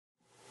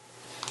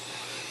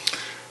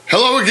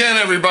Hello again,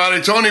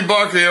 everybody. Tony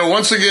Barker here,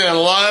 once again,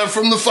 live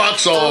from the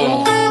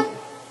FOXHOLE.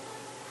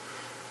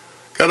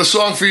 Got a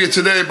song for you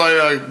today by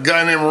a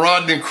guy named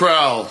Rodney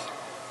Crowell.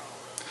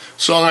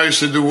 Song I used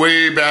to do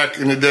way back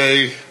in the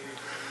day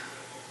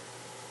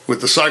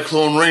with the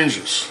Cyclone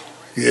Rangers.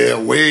 Yeah,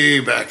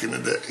 way back in the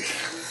day.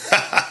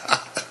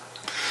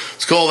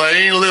 It's called I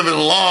Ain't Living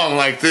Long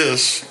Like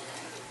This.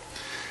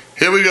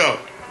 Here we go.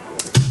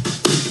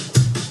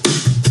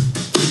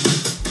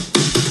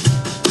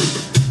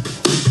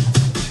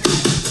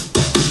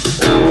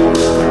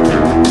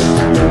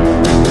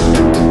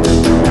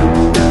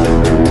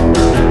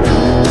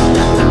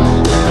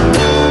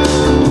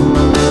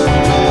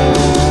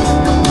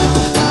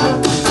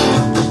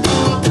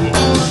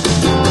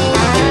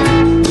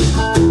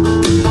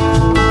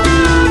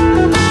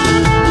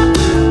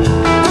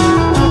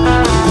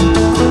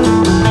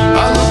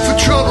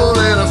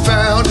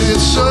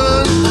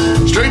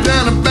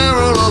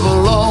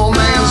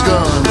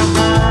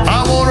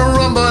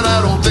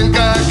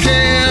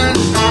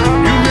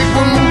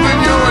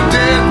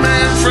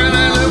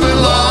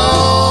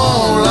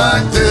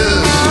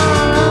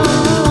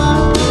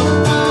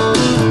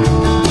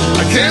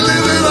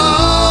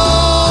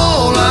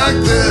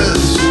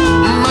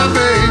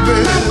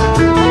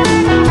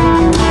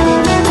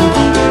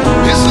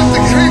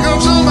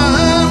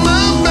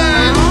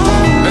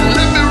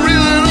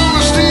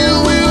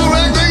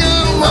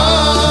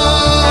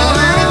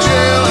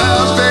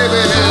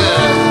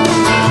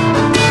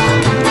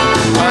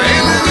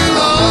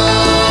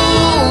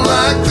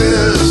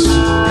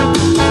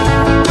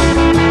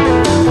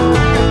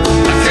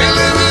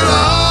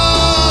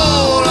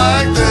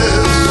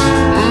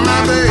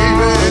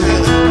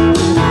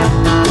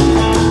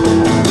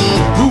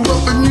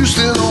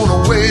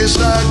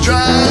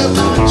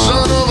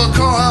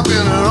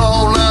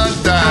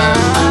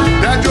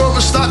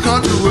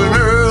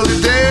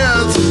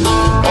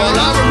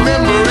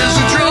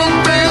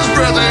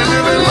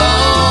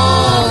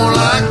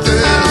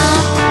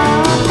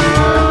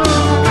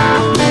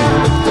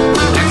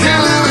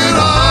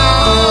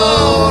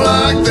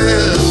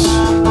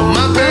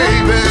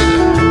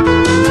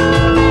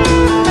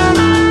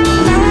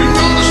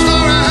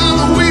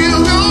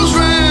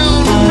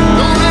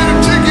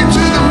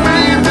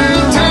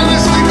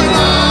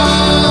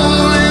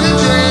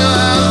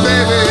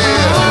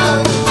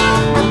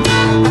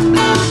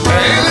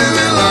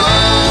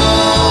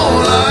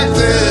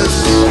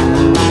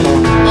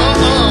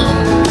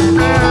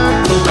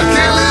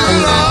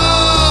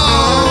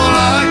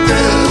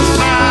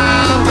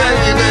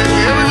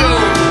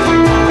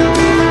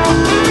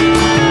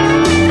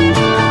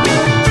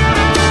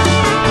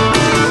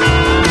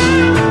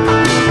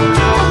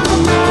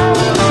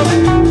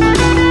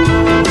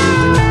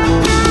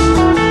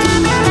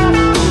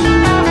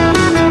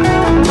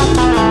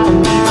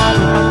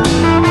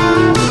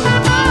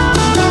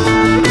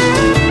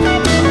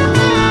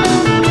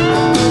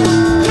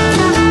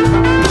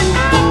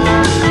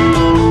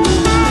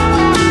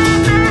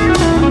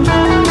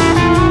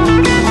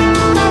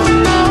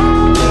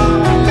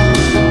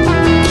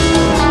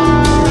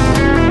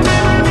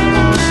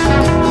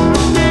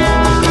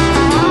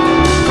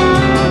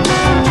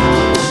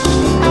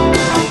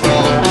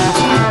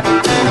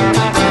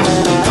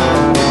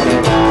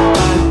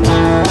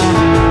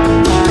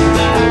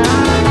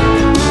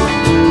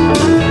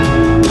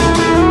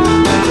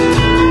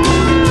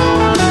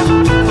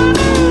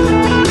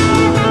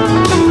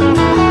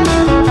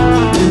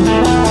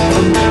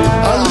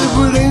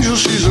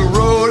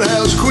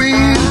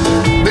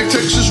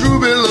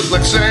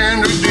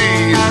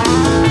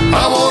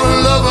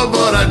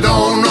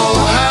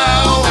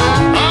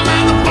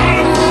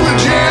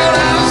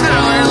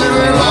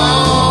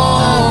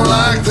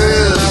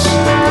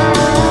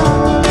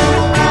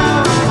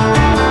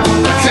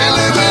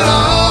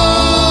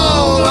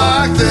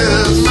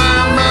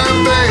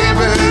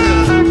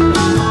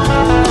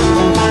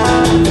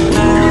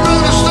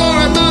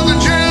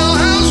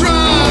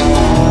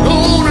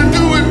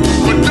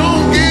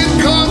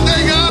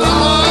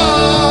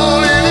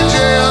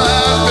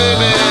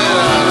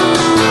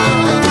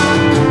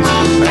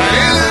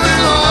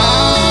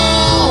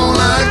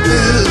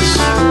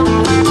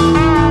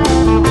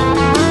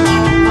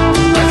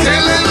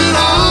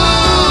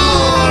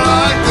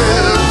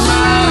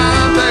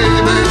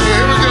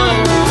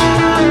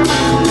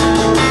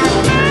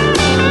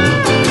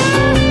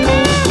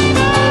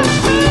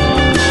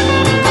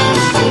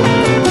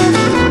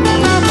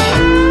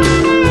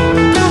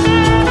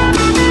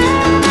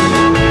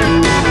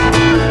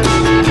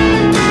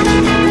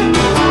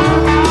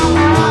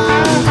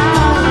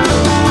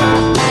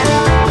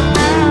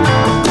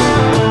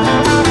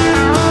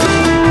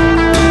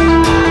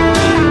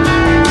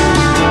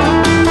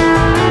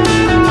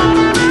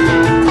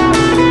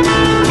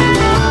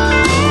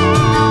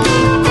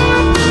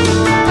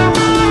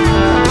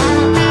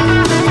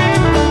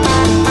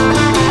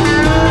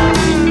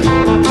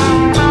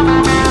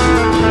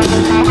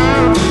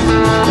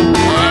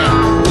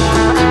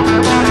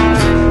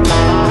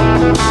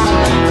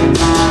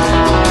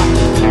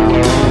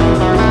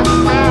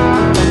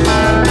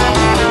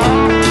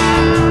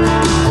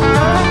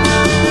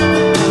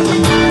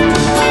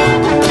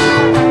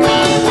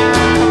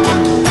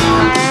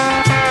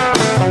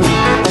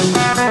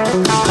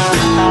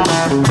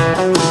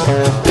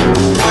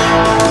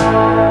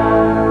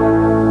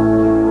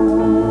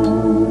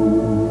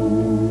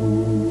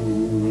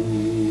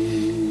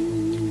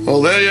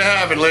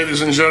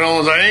 and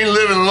gentlemen. I ain't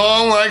living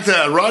long like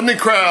that. Rodney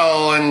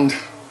Crowell, and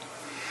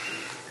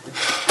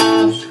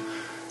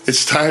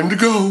it's time to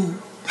go.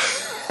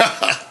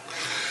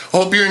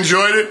 Hope you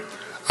enjoyed it.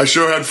 I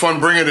sure had fun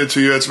bringing it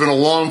to you. It's been a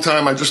long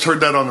time. I just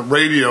heard that on the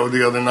radio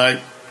the other night.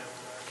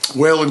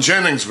 Waylon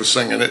Jennings was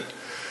singing it.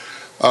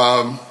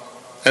 And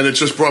it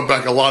just brought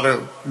back a lot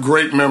of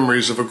great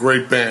memories of a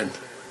great band.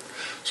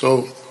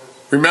 So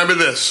remember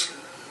this.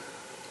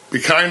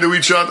 Be kind to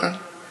each other.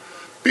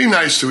 Be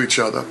nice to each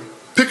other.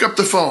 Pick up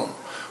the phone.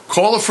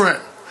 Call a friend.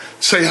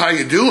 Say how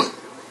you doing.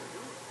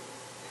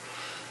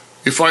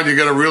 You find you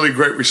get a really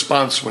great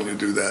response when you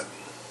do that.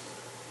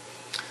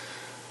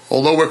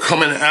 Although we're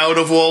coming out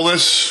of all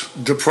this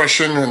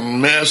depression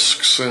and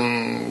masks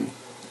and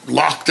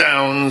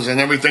lockdowns and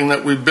everything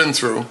that we've been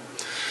through,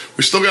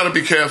 we still got to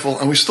be careful,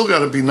 and we still got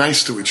to be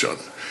nice to each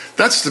other.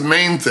 That's the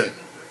main thing.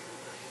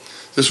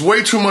 There's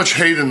way too much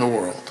hate in the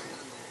world.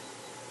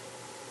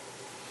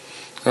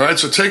 All right,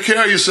 so take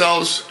care of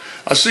yourselves.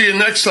 I'll see you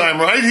next time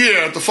right here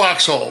at the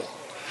Foxhole.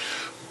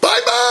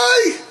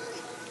 Bye-bye.